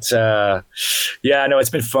 But no, it's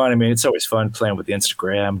been fun. I mean, it's always fun playing with the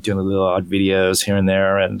Instagram, doing little odd videos here and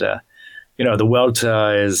there, and the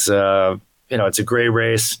Vuelta is it's a great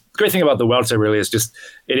race. The great thing about the Vuelta really is just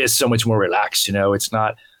it is so much more relaxed. It's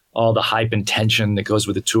not all the hype and tension that goes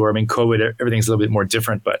with the Tour. I mean, COVID, everything's a little bit more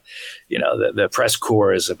different, but the press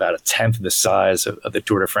corps is about 1/10 of the size of the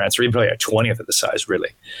Tour de France, or even probably 1/20 of the size, really.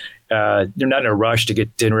 You're not in a rush to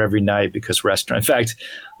get dinner every night because restaurant. In fact,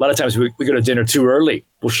 a lot of times we go to dinner too early.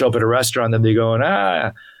 We'll show up at a restaurant and they're going,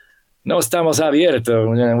 no estamos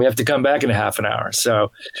abierto, and we have to come back in a half an hour.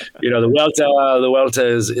 So, the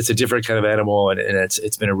Vuelta it's a different kind of animal, and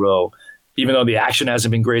it's been a real. Even though the action hasn't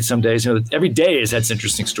been great some days, every day has had some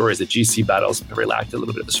interesting stories. The GC battles have lacked a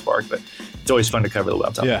little bit of the spark, but it's always fun to cover the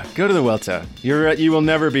Vuelta. Yeah, go to the Vuelta. You will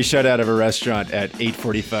never be shut out of a restaurant at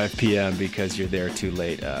 8:45 p.m. because you're there too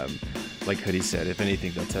late. Like Hoodie said, if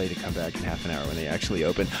anything, they'll tell you to come back in half an hour when they actually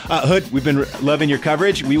open. Hood, we've been loving your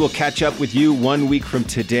coverage. We will catch up with you 1 week from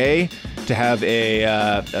today to have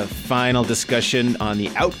a final discussion on the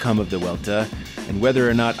outcome of the Vuelta and whether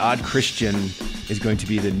or not Odd Christian is going to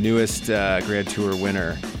be the newest Grand Tour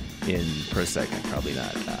winner in pro cycling. Probably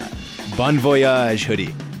not. Bon voyage,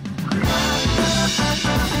 Hoodie.